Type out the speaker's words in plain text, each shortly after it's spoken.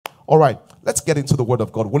All right, let's get into the Word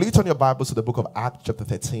of God. Will you turn your Bibles to the book of Acts chapter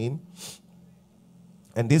 13?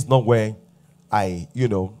 And this is not where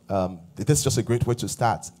this is just a great way to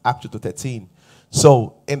start. Acts chapter 13.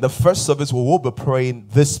 So in the first service, we will be praying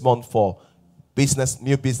this month for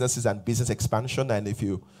new businesses and business expansion. And if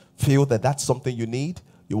you feel that that's something you need,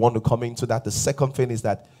 you want to come into that. The second thing is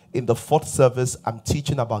that in the fourth service, I'm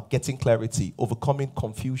teaching about getting clarity, overcoming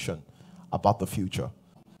confusion about the future.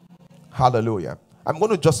 Hallelujah. I'm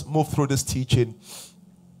going to just move through this teaching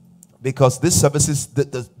because these services,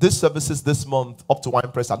 this month up to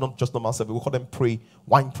wine press are not just normal services. We call them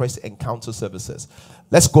pre-wine press encounter services.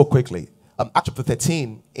 Let's go quickly. Acts chapter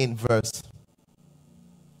 13 in verse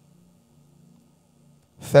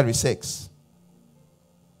 36.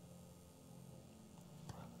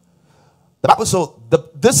 The Bible,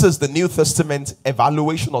 this is the New Testament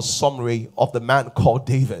evaluation or summary of the man called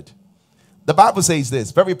David. The Bible says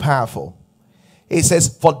this, very powerful. It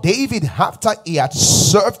says, for David, after he had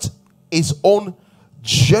served his own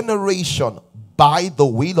generation by the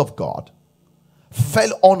will of God,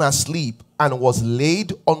 fell on asleep and was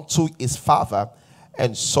laid unto his father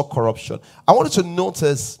and saw corruption. I wanted to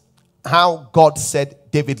notice how God said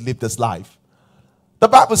David lived his life. The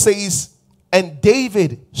Bible says, and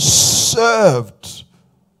David served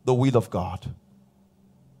the will of God.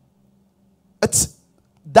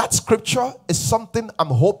 That scripture is something I'm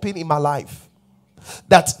hoping in my life.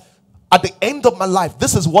 That at the end of my life,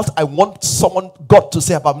 this is what I want God to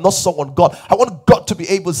say about not someone God. I want God to be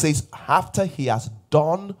able to say, after he has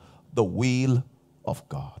done the will of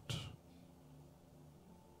God.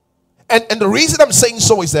 And the reason I'm saying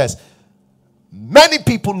so is this. Many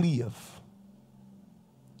people live,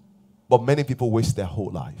 but many people waste their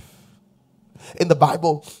whole life. In the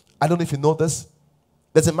Bible, I don't know if you know this,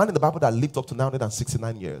 there's a man in the Bible that lived up to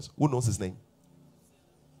 969 years. Who knows his name?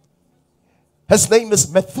 His name is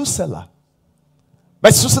Methuselah.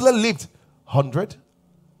 Methuselah lived 100,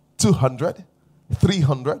 200,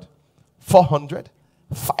 300, 400,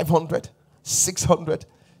 500, 600,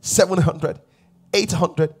 700,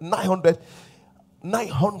 800, 900,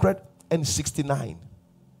 969.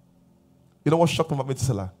 You know what shocked me about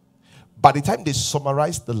Methuselah? By the time they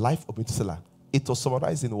summarized the life of Methuselah, it was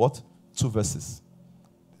summarized in what? 2 verses.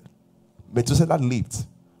 Methuselah lived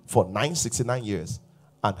for 969 years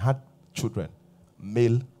and had children,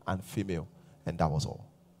 male and female, and that was all.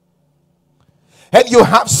 And you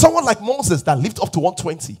have someone like Moses that lived up to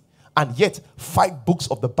 120, and yet 5 books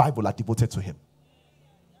of the Bible are devoted to him.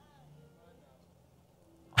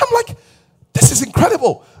 I'm like, this is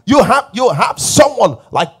incredible. You have someone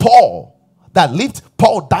like Paul that lived.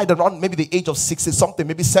 Paul died around maybe the age of 60 something,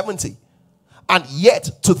 maybe 70, and yet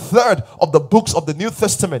 2/3 of the books of the New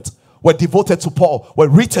Testament were devoted to Paul, were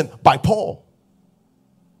written by Paul.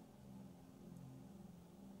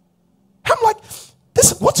 I'm like,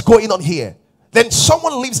 what's going on here? Then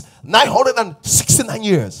someone lives 969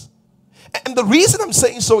 years. And the reason I'm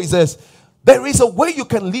saying so is this. There is a way you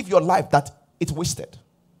can live your life that it's wasted.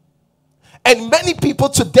 And many people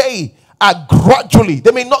today are gradually,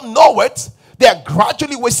 they may not know it, they are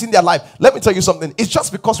gradually wasting their life. Let me tell you something. It's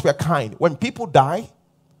just because we are kind. When people die,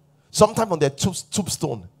 sometimes on their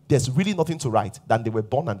tombstone, there's really nothing to write than they were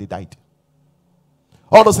born and they died.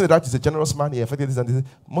 All those things they write is a generous man, he affected this and this.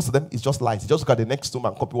 Most of them is just lies. You just look at the next tomb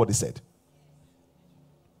and copy what they said.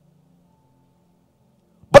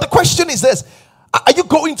 But the question is this. Are you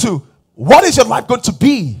going to, what is your life going to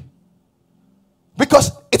be?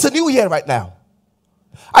 Because it's a new year right now.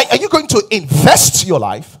 Are you going to invest your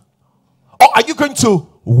life? Or are you going to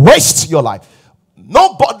waste your life?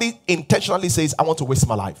 Nobody intentionally says, I want to waste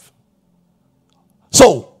my life.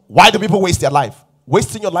 So, why do people waste their life?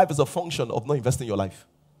 Wasting your life is a function of not investing your life.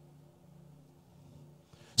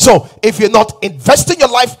 So, if you're not investing your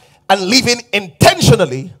life and living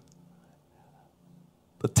intentionally,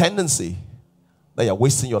 the tendency that you're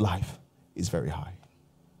wasting your life is very high.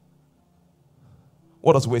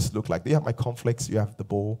 What does waste look like? Do you have my cornflakes? You have the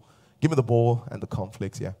bowl. Give me the bowl and the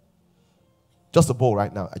cornflakes, yeah. Just the bowl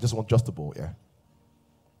right now. I just want just the bowl, yeah.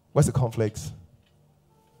 Where's the cornflakes?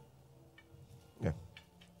 Yeah.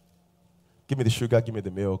 Give me the sugar, give me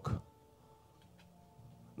the milk.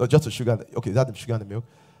 No, just the sugar. Okay, is that the sugar and the milk?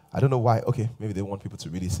 I don't know why. Okay, maybe they want people to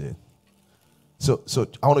really say it. So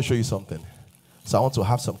I want to show you something. So I want to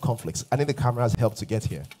have some cornflakes. I need the camera's help to get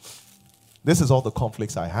here. This is all the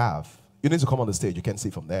cornflakes I have. You need to come on the stage. You can't see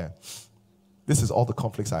from there. This is all the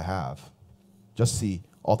cornflakes I have. Just see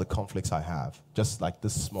all the cornflakes I have. Just like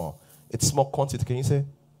this small. It's small quantity. Can you see?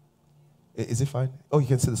 Is it fine? Oh, you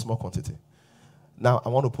can see the small quantity. Now, I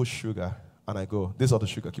want to put sugar, and I go. This is all the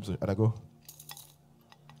sugar. And I go.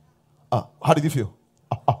 How did you feel?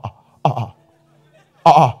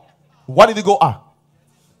 Why did you go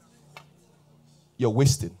You're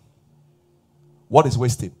wasting. What is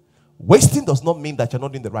wasting? Wasting does not mean that you're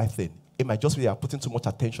not doing the right thing. It might just be you're putting too much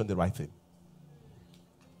attention on the right thing.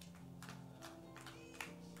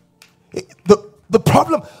 The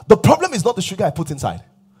problem is not the sugar I put inside.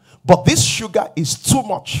 But this sugar is too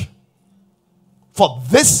much for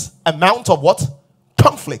this amount of what?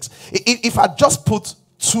 Conflicts. If I just put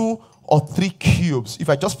 2 or 3 cubes, if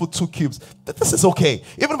I just put 2 cubes, this is okay.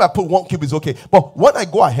 Even if I put 1 cube, is okay. But when I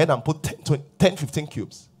go ahead and put 10, 15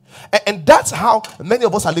 cubes, and that's how many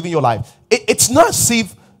of us are living your life. It's not as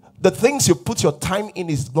if the things you put your time in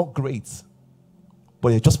is not great, but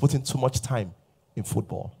you're just putting too much time in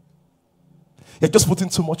football. You're just putting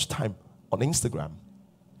too much time on Instagram.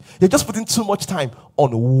 You're just putting too much time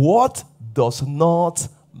on what does not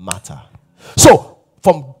matter. So,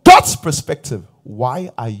 from God's perspective, why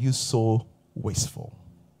are you so wasteful?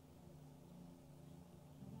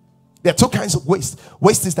 There are 2 kinds of waste.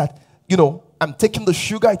 Waste is that, I'm taking the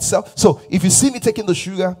sugar itself. So, if you see me taking the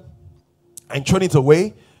sugar and throwing it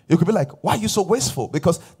away, you could be like, why are you so wasteful?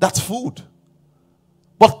 Because that's food.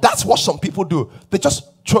 But that's what some people do. They just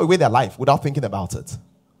throw away their life without thinking about it.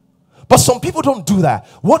 But some people don't do that.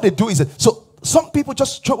 What they do is, some people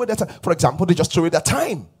just throw away their time. For example, they just throw away their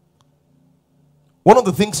time. One of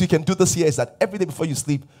the things you can do this year is that every day before you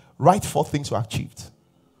sleep, write 4 things you achieved.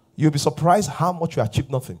 You'll be surprised how much you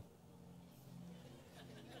achieved nothing.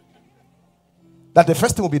 That the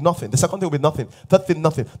first thing will be nothing. The second thing will be nothing. Third thing,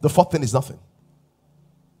 nothing. The fourth thing is nothing.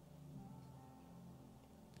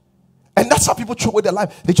 And that's how people throw away their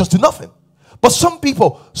life. They just do nothing. But some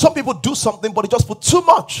people do something, but they just put too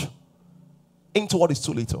much into what is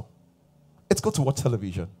too little. It's good to watch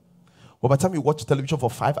television. But by the time you watch television for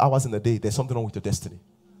 5 hours in a day, there's something wrong with your destiny.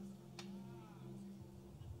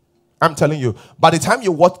 I'm telling you, by the time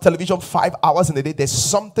you watch television 5 hours in a day, there's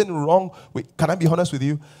something wrong with, can I be honest with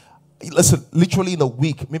you? Listen, literally in a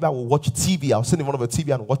week, maybe I will watch TV. I'll sit in front of a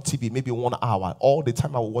TV and watch TV maybe 1 hour. All the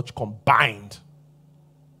time I will watch combined.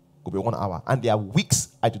 Could be 1 hour. And there are weeks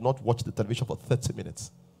I do not watch the television for 30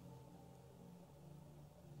 minutes.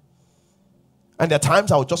 And there are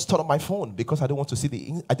times I will just turn on my phone because I don't want to see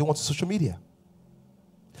I don't want to social media.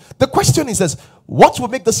 The question is this, what will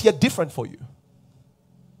make this year different for you?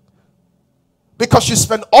 Because you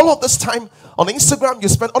spend all of this time on Instagram, you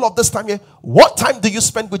spend all of this time here. What time do you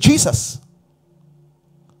spend with Jesus?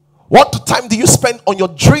 What time do you spend on your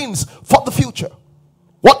dreams for the future?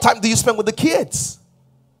 What time do you spend with the kids?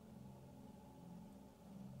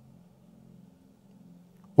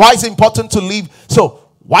 Why is it important to live? So,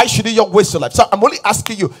 why should you not waste your life? So, I'm only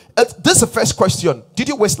asking you, this is the first question. Did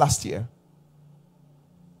you waste last year?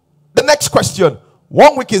 The next question,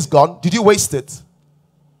 1 week is gone. Did you waste it?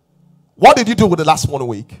 What did you do with the last 1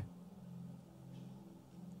 week?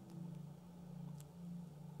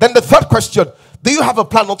 Then the third question, do you have a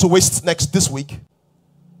plan not to waste this week?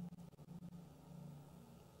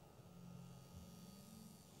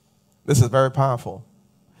 This is very powerful.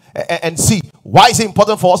 And see, why is it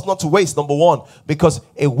important for us not to waste? Number 1, because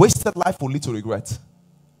a wasted life will lead to regret.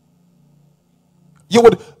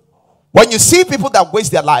 When you see people that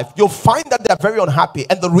waste their life, you'll find that they're very unhappy.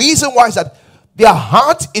 And the reason why is that their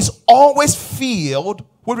heart is always filled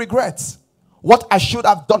with regrets. What I should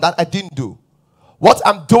have done that I didn't do. What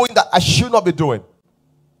I'm doing that I should not be doing.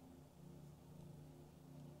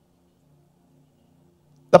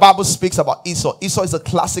 The Bible speaks about Esau. Esau is a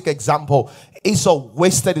classic example. Esau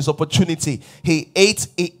wasted his opportunity. He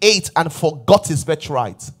ate and forgot his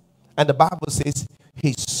birthright. And the Bible says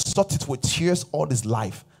he sought it with tears all his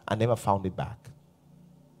life and never found it back.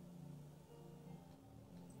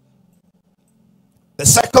 The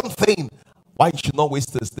second thing why you should not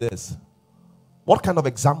waste is this. What kind of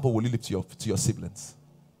example will you leave to your siblings?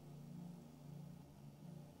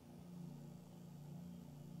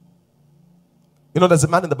 You know, there's a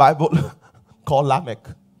man in the Bible called Lamech.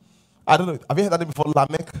 I don't know. Have you heard that name before,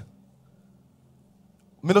 Lamech?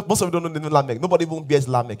 Most of you don't know the name Lamech. Nobody even bears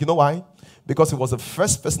Lamech. You know why? Because he was the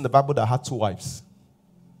first person in the Bible that had 2 wives.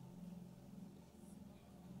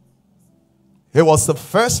 He was the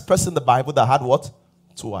first person in the Bible that had what?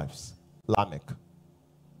 2 wives. Lamech.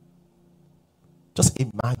 Just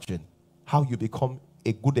imagine how you become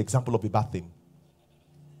a good example of a bad thing.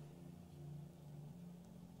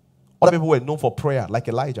 Other people were known for prayer, like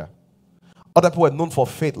Elijah. Other people were known for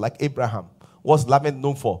faith, like Abraham. Was Lamech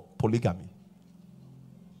known for? Polygamy.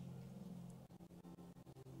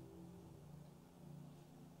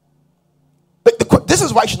 But this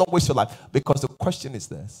is why you should not waste your life. Because the question is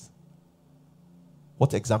this.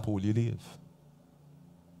 What example will you live?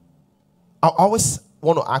 I always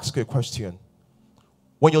want to ask you a question.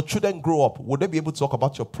 When your children grow up, would they be able to talk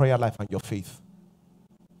about your prayer life and your faith?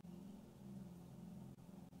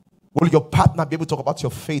 Will your partner be able to talk about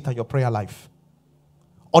your faith and your prayer life?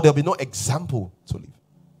 Or there'll be no example to live?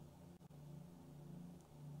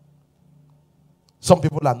 Some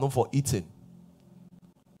people are known for eating.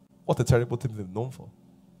 What a terrible thing they're known for.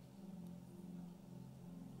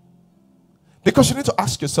 Because you need to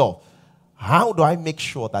ask yourself, how do I make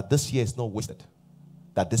sure that this year is not wasted?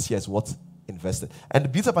 That this year is what's invested. And the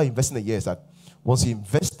beauty about investing a year is that once you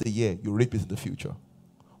invest the year, you reap it in the future.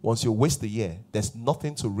 Once you waste the year, there's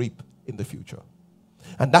nothing to reap in the future.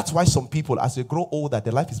 And that's why some people, as they grow older,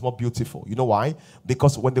 their life is more beautiful. You know why?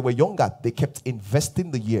 Because when they were younger, they kept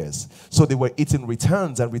investing the years. So they were eating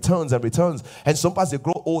returns and returns and returns. And sometimes they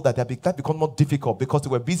grow older, that become more difficult because they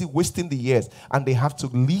were busy wasting the years. And they have to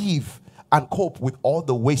live and cope with all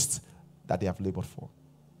the waste that they have labored for.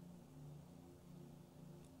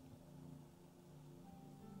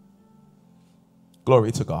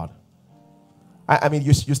 Glory to God. I mean,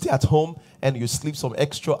 you stay at home and you sleep some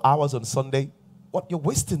extra hours on Sunday. What you're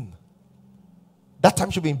wasting? That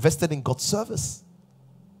time should be invested in God's service.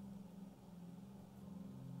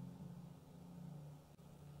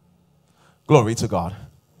 Glory to God.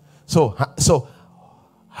 So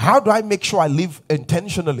how do I make sure I live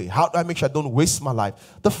intentionally? How do I make sure I don't waste my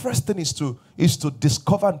life? The first thing is to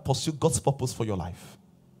discover and pursue God's purpose for your life.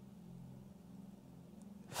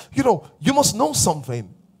 You know, you must know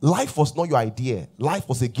something. Life was not your idea. Life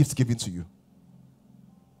was a gift given to you.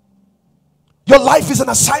 Your life is an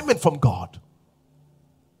assignment from God.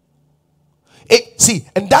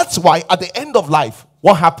 And that's why at the end of life,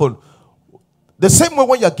 what happened? The same way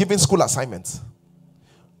when you're giving school assignments,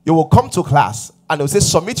 you will come to class and they will say,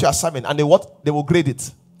 submit your assignment, and they will grade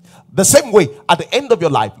it. The same way, at the end of your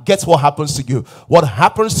life, guess what happens to you? What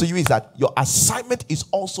happens to you is that your assignment is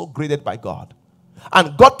also graded by God.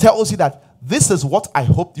 And God tells you that this is what I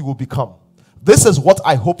hope you will become. This is what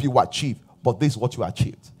I hope you will achieve. But this is what you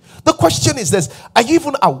achieved. The question is this: are you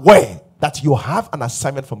even aware that you have an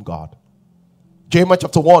assignment from God? Jeremiah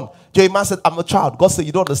chapter 1. Jeremiah said, I'm a child. God said,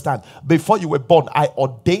 you don't understand. Before you were born, I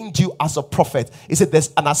ordained you as a prophet. He said,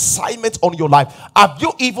 there's an assignment on your life. Have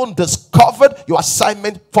you even discovered your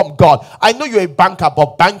assignment from God? I know you're a banker,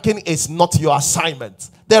 but banking is not your assignment.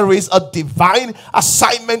 There is a divine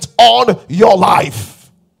assignment on your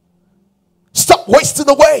life. Stop wasting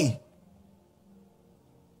away.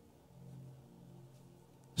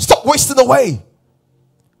 Stop wasting away.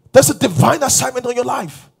 There's a divine assignment on your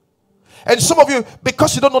life. And some of you,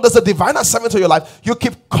 because you don't know there's a divine assignment on your life, you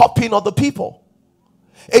keep copying other people.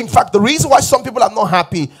 In fact, the reason why some people are not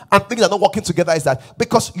happy and things are not working together is that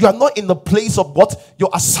because you are not in the place of what?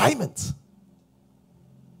 Your assignment.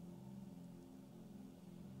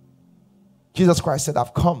 Jesus Christ said,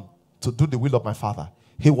 I've come to do the will of my Father.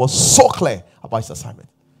 He was so clear about his assignment.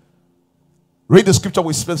 Read the scripture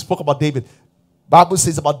we spoke about David. Bible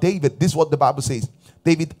says about David, this is what the Bible says.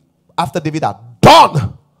 After David had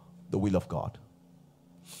done the will of God.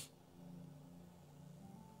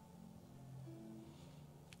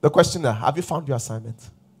 The question is, have you found your assignment?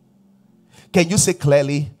 Can you say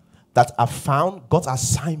clearly that I found God's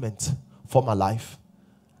assignment for my life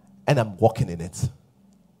and I'm walking in it?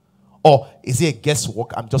 Or is it a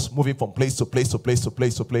guesswork? I'm just moving from place to place to place to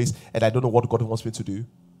place to place and I don't know what God wants me to do.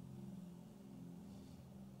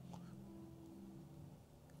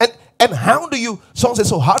 And how do you, someone says,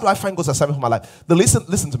 so how do I find God's assignment for my life?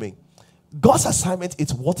 Listen to me. God's assignment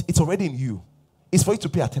is it's already in you. It's for you to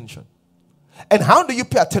pay attention. And how do you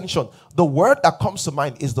pay attention? The word that comes to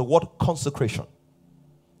mind is the word consecration.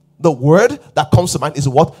 The word that comes to mind is the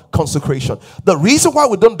word consecration. The reason why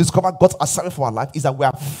we don't discover God's assignment for our life is that we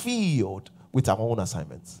are filled with our own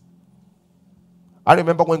assignments. I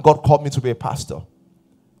remember when God called me to be a pastor.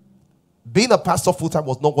 Being a pastor full-time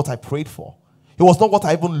was not what I prayed for. It was not what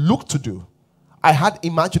I even looked to do. I had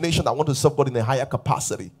imagination. I wanted to serve God in a higher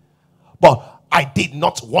capacity. But I did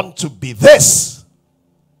not want to be this.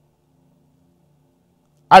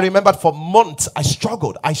 I remembered for months I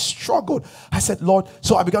struggled. I said, Lord,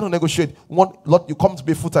 so I began to negotiate. Lord, you come to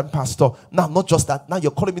be a full-time pastor. Now, not just that. Now you're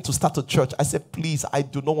calling me to start a church. I said, please, I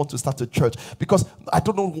do not want to start a church because I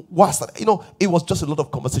don't know what's that. You know, it was just a lot of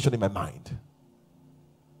conversation in my mind.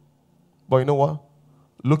 But you know what?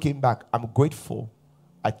 Looking back, I'm grateful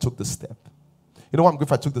I took the step. You know why I'm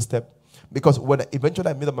grateful I took the step? Because when eventually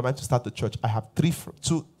I made up my mind to start the church, I have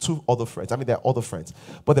two other friends. I mean, there are other friends.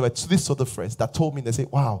 But there were these other friends that told me, they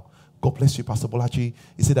said, wow, God bless you, Pastor Bolaji.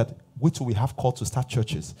 He said that we too, we have called to start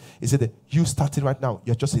churches. He said that you starting right now,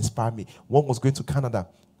 you're just inspiring me. One was going to Canada.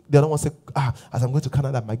 The other one said, as I'm going to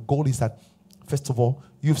Canada, my goal is that, first of all,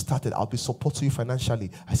 you've started. I'll be supporting you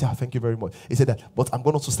financially. I said, thank you very much. He said that, but I'm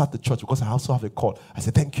going to start the church because I also have a call. I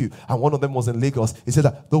said, thank you. And one of them was in Lagos. He said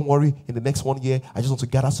that, don't worry, in the next 1 year, I just want to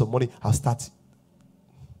gather some money. I'll start.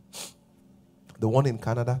 The one in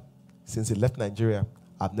Canada, since he left Nigeria,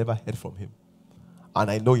 I've never heard from him.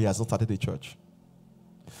 And I know he has not started a church.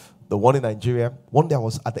 The one in Nigeria, one day I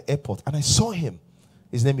was at the airport and I saw him.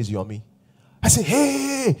 His name is Yomi. I said,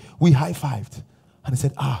 hey, we high-fived. And he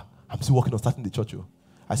said, I'm still working on starting the church.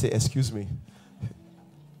 I said, excuse me.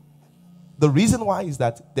 The reason why is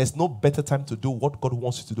that there's no better time to do what God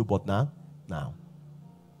wants you to do but now.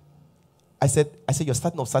 I said, you're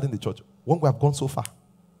starting the church. When we have gone so far.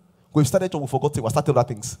 We've started church, we forgot to start other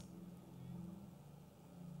things.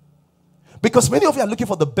 Because many of you are looking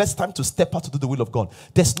for the best time to step out to do the will of God.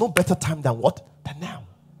 There's no better time than what? Than now.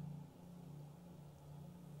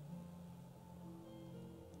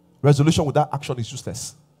 Resolution without action is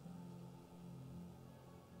useless.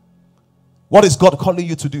 What is God calling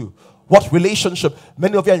you to do? What relationship?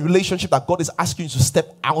 Many of you are in relationship that God is asking you to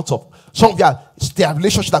step out of. Some of you there are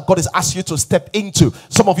relationship that God is asking you to step into.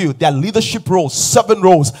 Some of you, there are leadership roles, 7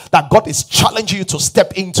 roles that God is challenging you to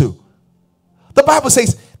step into. The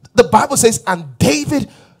Bible says, and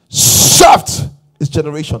David served his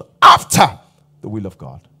generation after the will of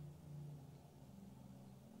God.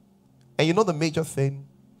 And you know the major thing?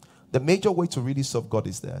 The major way to really serve God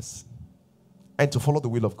is this. And to follow the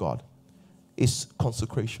will of God is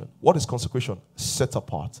consecration. What is consecration? Set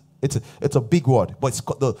apart. It's a big word, but it's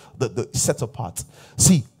the set apart.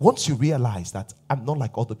 See, once you realize that I'm not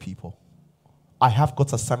like other people, I have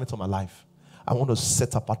God's assignment on my life. I want to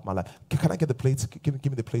set apart my life. Can I get the plates? Give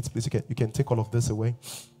me the plates, please. You can take all of this away.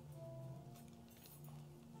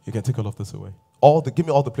 You can take all of this away. Give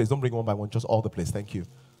me all the plates. Don't bring one by one. Just all the plates. Thank you.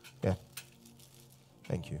 Yeah.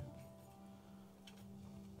 Thank you.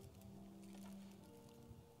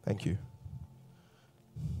 Thank you.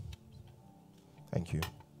 Thank you.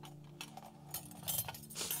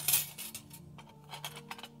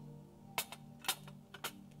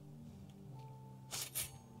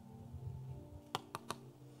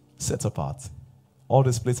 Set apart. All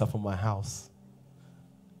these plates are from my house.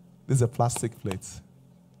 This is a plastic plate.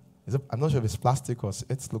 I'm not sure if it's plastic or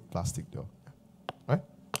it's look plastic though. Right?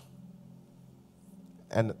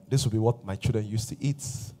 And this will be what my children used to eat.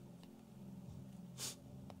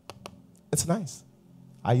 It's nice.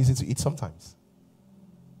 I use it to eat sometimes.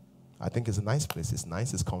 I think it's a nice place. It's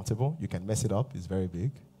nice, it's comfortable. You can mess it up. It's very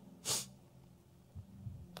big.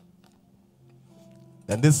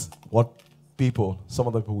 And this what some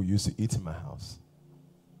other people used to eat in my house.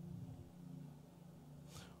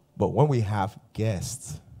 But when we have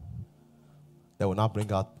guests, they will not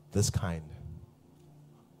bring out this kind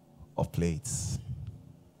of plates.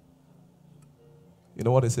 You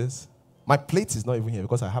know what this is? My plate is not even here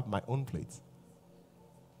because I have my own plate.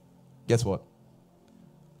 Guess what?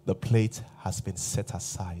 The plate has been set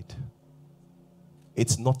aside.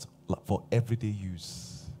 It's not for everyday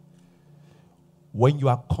use. When you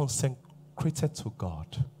are consecrated to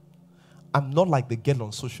God, I'm not like the girl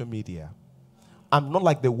on social media. I'm not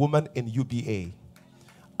like the woman in UBA.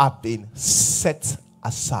 I've been set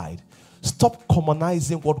aside. Stop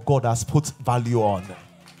commonizing what God has put value on.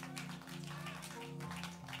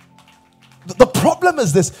 The problem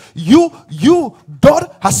is this.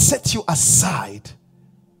 God has set you aside.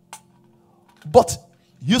 But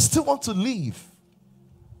you still want to live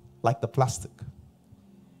like the plastic.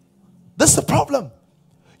 That's the problem.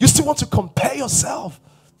 You still want to compare yourself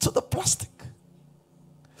to the plastic.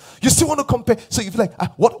 You still want to compare. So you feel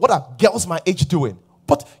like, what are girls my age doing?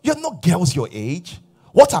 But you're not girls your age.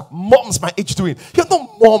 What are moms my age doing? You're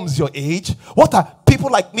not moms your age. What are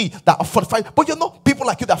people like me that are 45, but you're not people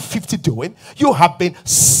like you that are 50 doing? You have been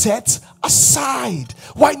set aside.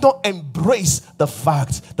 Why not embrace the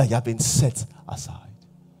fact that you have been set aside?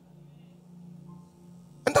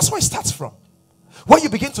 And that's where it starts from. When you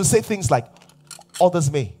begin to say things like,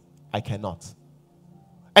 others may, I cannot.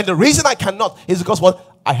 And the reason I cannot is because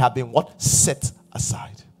what? I have been what? Set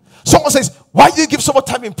aside. Someone says, why do you give so much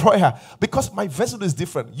time in prayer? Because my vessel is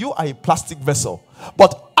different. You are a plastic vessel.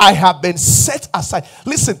 But I have been set aside.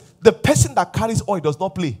 Listen, the person that carries oil does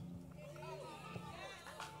not play.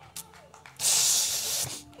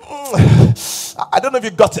 I don't know if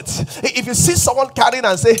you got it. If you see someone carrying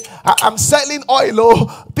and say, I'm selling oil,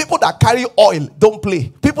 oh, people that carry oil don't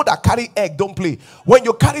play. People that carry egg don't play. When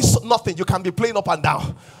you carry nothing, you can be playing up and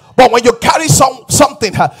down. But when you carry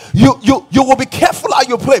something, you will be careful how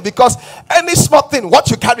you play, because any small thing,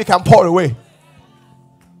 what you carry can pour away.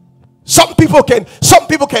 Some people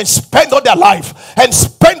can spend all their life and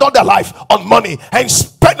spend all their life on money and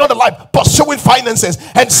spend all their life pursuing finances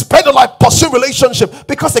and spend all their life pursuing relationship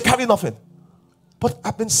because they carry nothing. But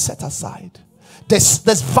I've been set aside.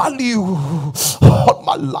 There's value on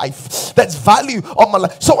my life. There's value on my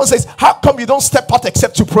life. Someone says, how come you don't step out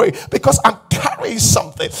except to pray? Because I'm carrying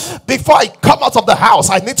something. Before I come out of the house,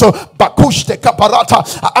 I need to bakush the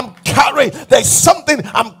kaparata. I'm carrying. There's something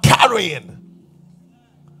I'm carrying.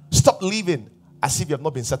 Stop living as if you have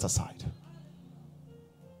not been set aside.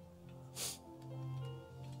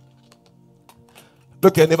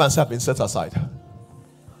 Look at your neighbor and say, I've been set aside.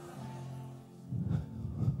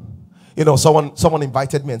 You know, someone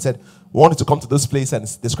invited me and said, we wanted to come to this place and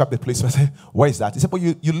describe the place. So I said, where is that? He said, but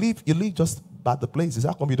you live just by the place. He said,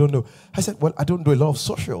 how come you don't know? I said, well, I don't do a lot of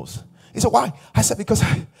socials. He said, why? I said, because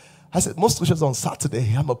I said, most socials on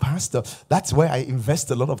Saturday. I'm a pastor. That's where I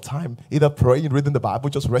invest a lot of time, either praying, reading the Bible,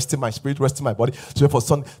 just resting my spirit, resting my body. So for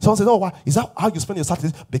Sunday, someone said, oh, why? Is that how you spend your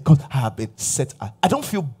Saturdays? Because I have been set. I don't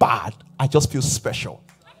feel bad. I just feel special.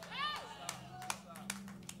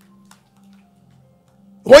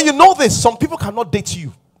 When you know this, some people cannot date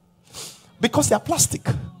you because they are plastic.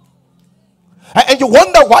 And you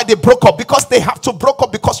wonder why they broke up. Because they have to break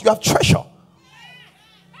up because you have treasure.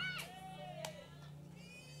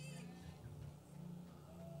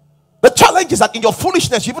 The challenge is that in your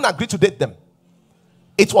foolishness, you even agreed to date them.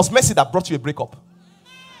 It was mercy that brought you a breakup.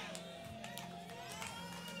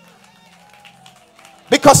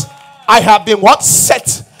 Because I have been what?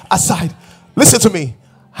 Set aside. Listen to me.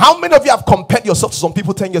 How many of you have compared yourself to some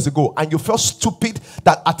people 10 years ago and you felt stupid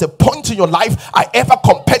that at a point in your life I ever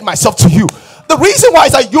compared myself to you? The reason why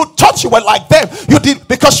is that you thought you were like them. You did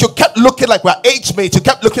because you kept looking like we're age mates. You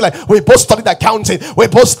kept looking like we both studied accounting. We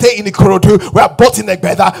both stay in Ikorodu. We are both in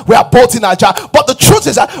Egbeda. We are both in Aja. But the truth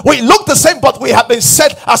is that we look the same, but we have been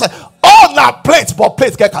set as all our plates, but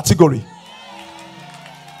plates get category.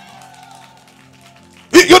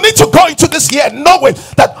 You need to go into this year knowing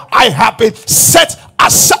that I have been set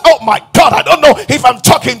aside. Oh my God, I don't know if I'm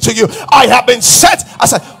talking to you. I have been set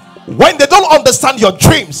aside. When they don't understand your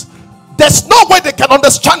dreams, there's no way they can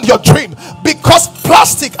understand your dream, because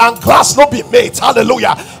plastic and glass no be made.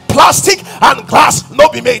 Hallelujah. Plastic and glass no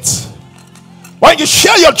be made. When you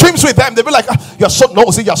share your dreams with them, they'll be like, you're so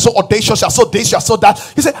nosy, you're so audacious, you're so this, you're so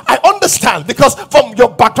that. You say, I understand, because from your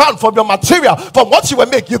background, from your material, from what you will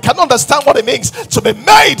make, you can understand what it means to be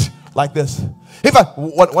made like this. In fact,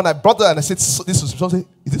 when I brought that and I said, this is something,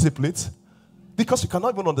 is this a plate? Because you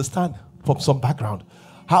cannot even understand from some background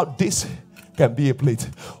how this can be a plate.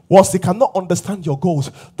 Once they cannot understand your goals,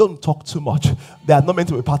 don't talk too much. They are not meant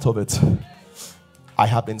to be part of it. I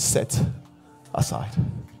have been set aside.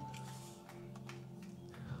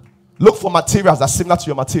 Look for materials that are similar to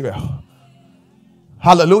your material.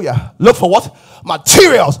 Hallelujah. Look for what?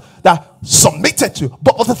 Materials that are submitted to.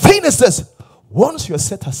 But the thing is this. Once you're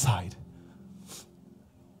set aside,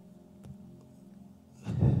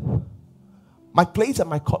 my plate and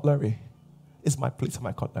my cutlery is my plate and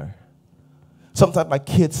my cutlery. Sometimes my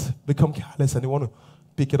kids become careless and they want to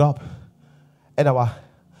pick it up. And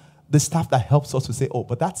the staff that helps us to say, oh,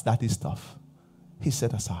 but that's daddy's stuff. He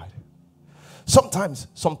set aside. Sometimes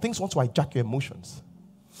some things want to hijack your emotions.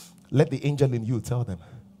 Let the angel in you tell them,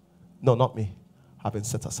 no, not me. I've been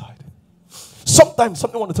set aside. Sometimes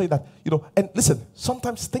something want to tell you that, and listen,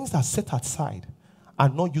 sometimes things that are set aside are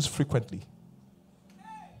not used frequently.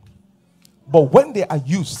 But when they are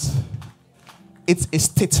used, it's a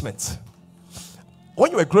statement.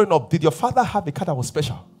 When you were growing up, did your father have a car that was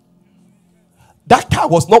special? That car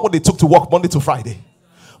was not what they took to work Monday to Friday.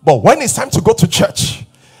 But when it's time to go to church,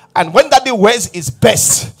 and when daddy wears his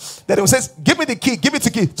best, then he says, give me the key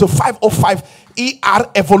to 505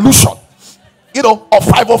 ER Evolution. Or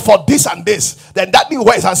 504 this and this. Then daddy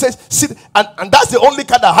wears and says, sit, and that's the only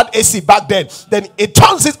car that had AC back then. Then it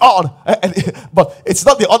turns it on. But it's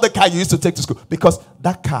not the other car you used to take to school, because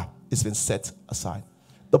that car has been set aside.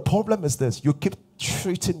 The problem is this: you keep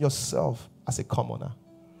treating yourself as a commoner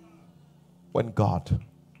when God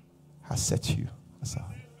has set you aside.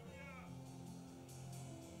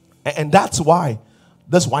 And that's why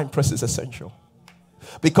this wine press is essential.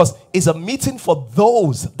 Because it's a meeting for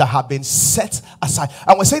those that have been set aside.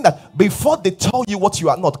 And we're saying that before they tell you what you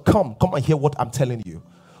are not, come and hear what I'm telling you.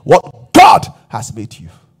 What God has made you.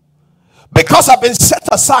 Because I've been set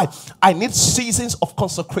aside, I need seasons of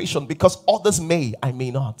consecration, because others may, I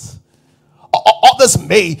may not. Others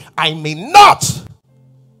may, I may not.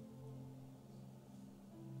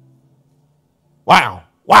 Wow.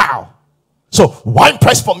 So wine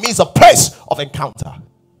press for me is a place of encounter.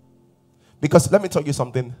 Because let me tell you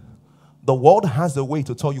something. The world has a way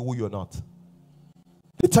to tell you who you're not.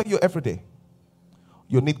 They tell you every day.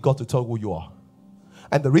 You need God to tell who you are.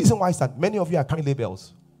 And the reason why is that many of you are carrying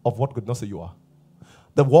labels of what God knows that you are.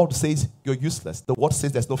 The world says you're useless. The world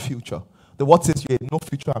says there's no future. The word says you have no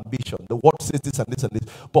future ambition. The word says this and this and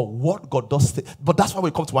this. But what God does say, but that's why we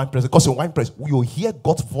come to wine press. Because in wine press, you hear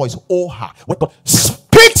God's voice, oh ha, when God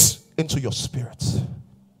speaks into your spirit.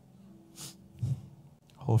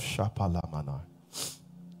 Oh, Shapalamana.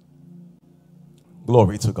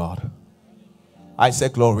 Glory to God. I say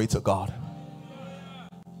glory to God.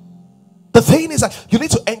 The thing is that you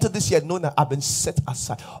need to enter this year knowing that I've been set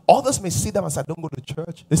aside. Others may see them as I don't go to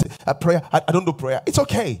church. They say, prayer, I don't do prayer. It's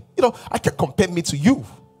okay. You know, I can compare me to you.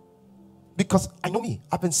 Because I know me.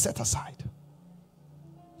 I've been set aside.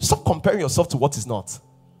 Stop comparing yourself to what is not.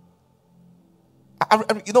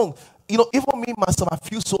 You know, even me myself, I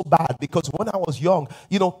feel so bad because when I was young,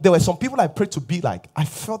 there were some people I prayed to be like. I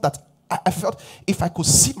felt that, I felt if I could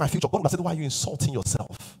see my future, God would have said, why are you insulting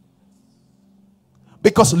yourself?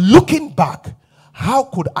 Because looking back, how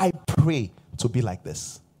could I pray to be like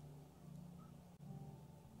this?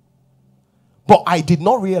 But I did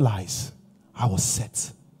not realize I was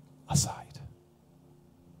set aside.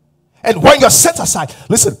 And when you're set aside,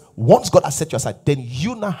 listen, once God has set you aside, then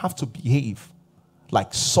you now have to behave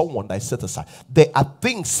like someone that is set aside. There are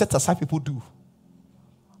things set aside people do.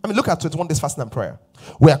 I mean, look at 21 days fasting and prayer.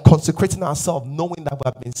 We are consecrating ourselves knowing that we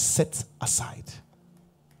have been set aside.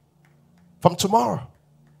 From tomorrow.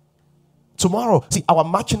 See, our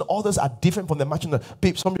marching orders are different from the marching orders.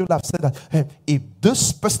 Some people have said that, hey, if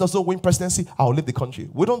this person doesn't win presidency, I'll leave the country.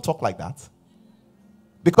 We don't talk like that.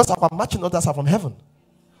 Because our marching orders are from heaven.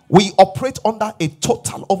 We operate under a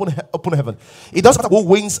total open heaven. It doesn't matter who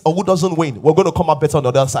wins or who doesn't win. We're going to come out better on the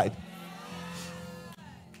other side.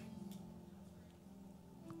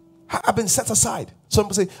 I've been set aside. Some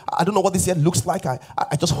people say, I don't know what this year looks like. I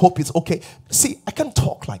just hope it's okay. See, I can't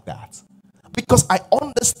talk like that. Because I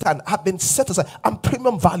understand I've been set aside. I'm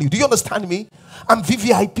premium value. Do you understand me? I'm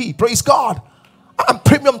VVIP. Praise God. I'm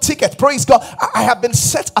premium ticket. Praise God. I have been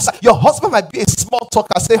set aside. Your husband might be a small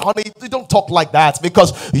talker. Say, honey, you don't talk like that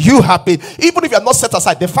because you have been, even if you're not set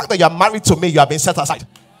aside, the fact that you're married to me, you have been set aside.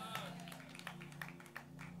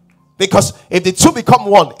 Because if the two become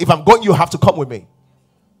one, if I'm going, you have to come with me.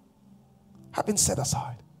 I've been set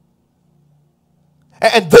aside.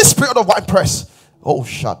 And this period of wine press, oh,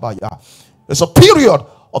 Shabaya. It's a period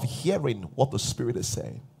of hearing what the Spirit is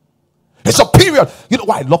saying. It's a period. You know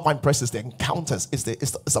why I love wine press is the encounters. It's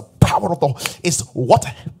the power of the. It's what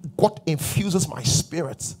infuses my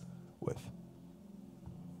spirit with.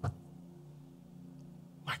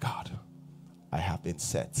 My God, I have been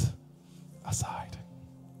set aside.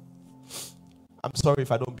 I'm sorry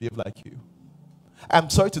if I don't behave like you. I'm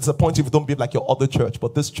sorry to disappoint you if you don't behave like your other church,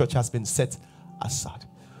 but this church has been set aside.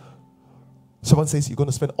 Someone says you're going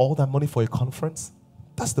to spend all that money for a conference.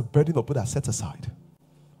 That's the burden of people that set aside.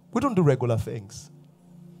 We don't do regular things.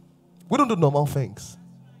 We don't do normal things.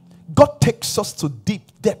 God takes us to deep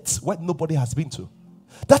depths where nobody has been to.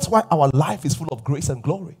 That's why our life is full of grace and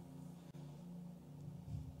glory.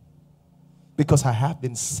 Because I have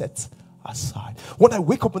been set aside. When I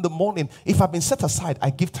wake up in the morning, if I've been set aside,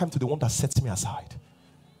 I give time to the one that sets me aside.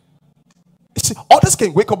 You see, others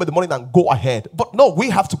can wake up in the morning and go ahead. But no, we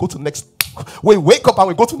have to go to the next. We wake up and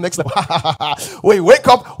we go to the next level. We wake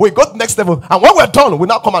up, we go to the next level. And when we're done, we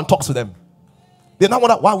now come and talk to them. They now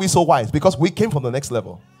wonder why we're so wise. Because we came from the next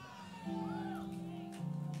level.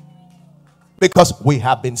 Because we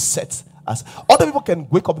have been set as. Other people can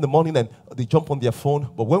wake up in the morning and they jump on their phone.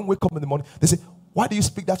 But when we wake up in the morning, they say, why do you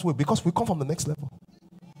speak that way? Because we come from the next level.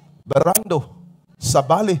 Berando,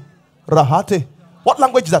 Sabali, Rahate. What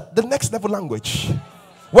language is that? The next level language.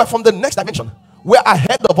 We're from the next dimension. We're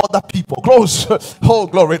ahead of other people. Close. Oh,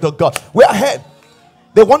 glory to God. We're ahead.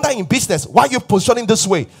 They wonder in business, why are you positioning this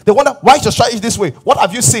way? They wonder, why is your strategy this way? What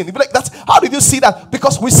have you seen? You'll be like, how did you see that?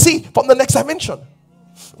 Because we see from the next dimension.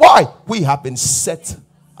 Why? We have been set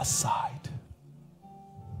aside.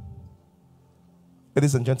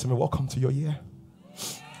 Ladies and gentlemen, welcome to your year.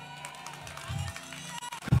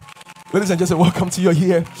 Ladies and gentlemen, welcome to your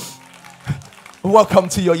year. Welcome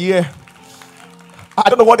to your year. I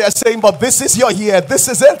don't know what they're saying, but this is your year. This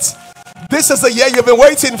is it. This is the year you've been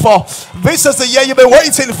waiting for. This is the year you've been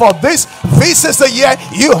waiting for. This is the year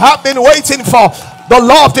you have been waiting for. The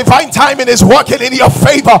law of divine timing is working in your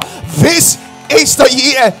favor. This is the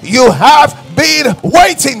year you have been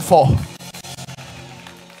waiting for.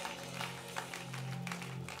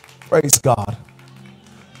 Praise God.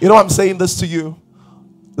 You know, I'm saying this to you.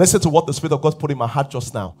 Listen to what the Spirit of God put in my heart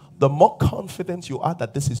just now. The more confident you are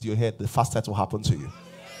that this is your head, the faster it will happen to you.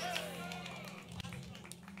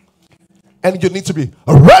 And you need to be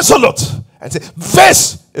resolute and say,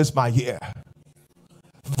 this is my year.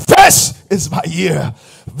 This is my year.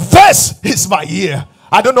 This is my year.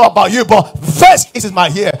 I don't know about you, but this is my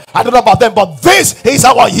year. I don't know about them, but this is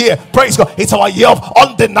our year. Praise God. It's our year of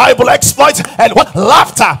undeniable exploits and what?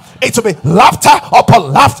 Laughter. It will be laughter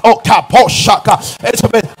upon laughter. Oh, kapo shaka. It will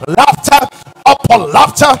be laughter upon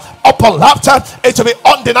laughter upon laughter. It will be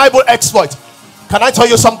undeniable exploits. Can I tell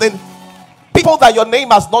you something? People that your name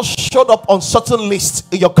has not showed up on certain lists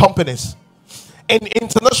in your companies, in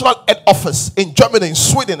international head office, in Germany, in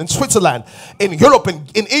Sweden, in Switzerland, in Europe,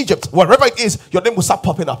 in Egypt, wherever it is, your name will start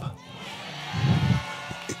popping up.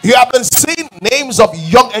 You have been seeing names of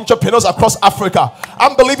young entrepreneurs across Africa.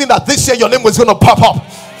 I'm believing that this year your name is going to pop up.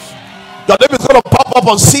 Your name is going to pop up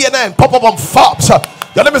on CNN, pop up on Forbes.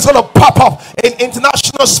 Your name is going to pop up in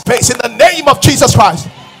international space in the name of Jesus Christ.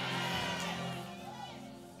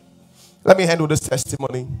 Let me handle this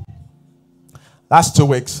testimony. Last 2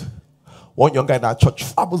 weeks, one young guy in our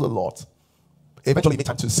church travels a lot. Eventually, he made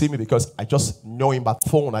time to see me because I just know him by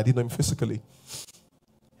phone. I didn't know him physically.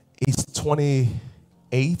 He's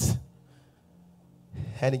 28.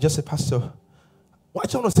 And he just said, Pastor, I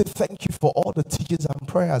just want to say thank you for all the teachings and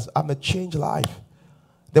prayers. I'm a changed life.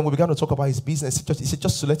 Then we began to talk about his business. He said,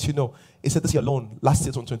 just to let you know, he said this year alone, last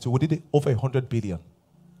year, 2022, we did it over 100 billion.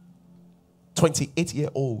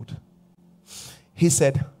 28-year-old. He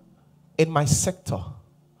said, in my sector,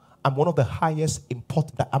 I'm one of the highest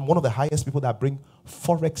people that bring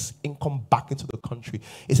forex income back into the country.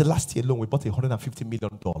 He said last year alone we bought $150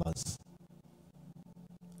 million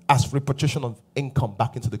as repatriation of income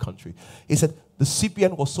back into the country. He said the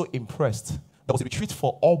CBN was so impressed. There was a retreat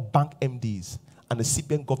for all bank MDs, and the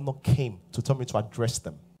CBN governor came to tell me to address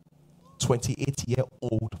them.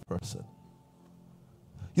 28-year-old person.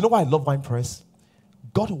 You know why I love Wine Press?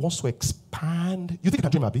 God wants to expand. You think you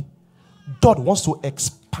can dream, Abby? God wants to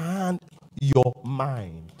expand your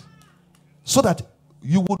mind so that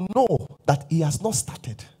you will know that he has not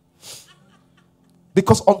started.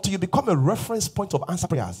 Because until you become a reference point of answer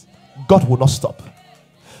prayers, God will not stop.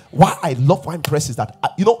 Why I love Wine Press is that,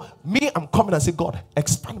 I'm coming and say, God,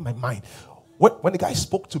 expand my mind. When the guy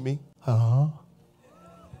spoke to me, how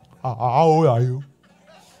old are you?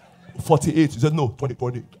 48. He said, no, 20.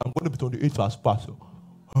 I'm going to be 28 as pastor.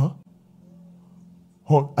 Huh?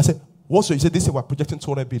 I said, what? So he said, this year we're projecting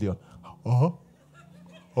 200 billion.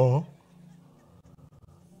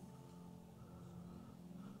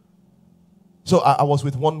 So I was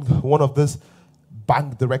with one of these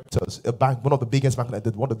bank directors, one of the biggest banks.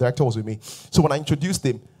 One of the director was with me. So when I introduced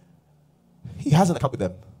him, he has an account with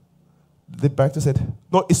them. The director said,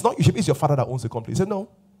 no, it's not you. It's your father that owns the company. He said, no.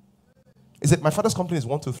 He said, my father's company is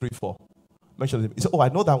 1, 2, 3, 4. Mentioned him. He said, oh, I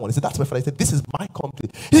know that one. He said, that's my father. He said, this is my company.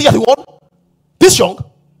 He said, yeah, the one? This young?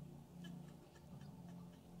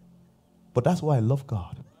 But that's why I love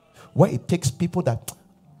God. Where it takes people that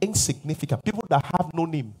insignificant, people that have no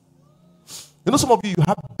name. You know, some of you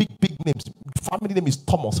have big names. Family name is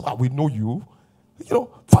Thomas. We know you.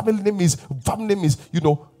 Family name is,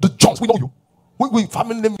 the Johns. We know you.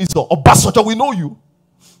 Family name is Obasanjo. We know you.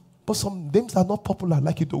 But some names are not popular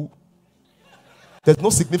like Idowu. There's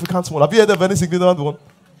no significant one. Have you heard of any significant one?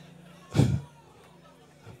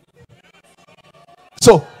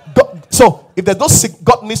 So if there's no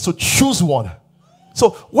God needs to choose one.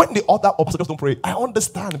 So when the other obstacles don't pray, I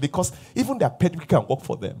understand because even their pedigree can work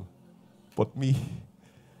for them. But me,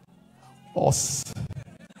 us.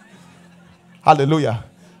 Hallelujah.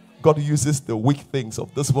 God uses the weak things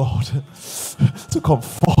of this world to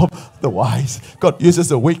conform the wise. God uses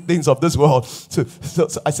the weak things of this world to. So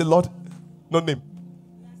I said, Lord, no name.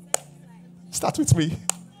 Start with me.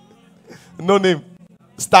 No name.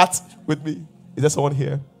 Start with me. Is there someone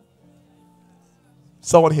here?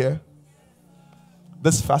 Someone here?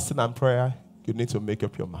 This fasting and prayer, you need to make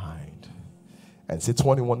up your mind. And say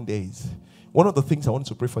 21 days. One of the things I want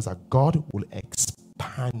to pray for is that God will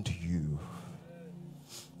expand you.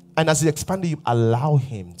 And as he expands you, allow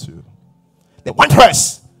him to. Then one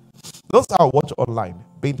press. Those that are watch online,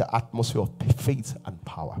 be in the atmosphere of faith and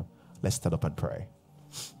power. Let's stand up and pray.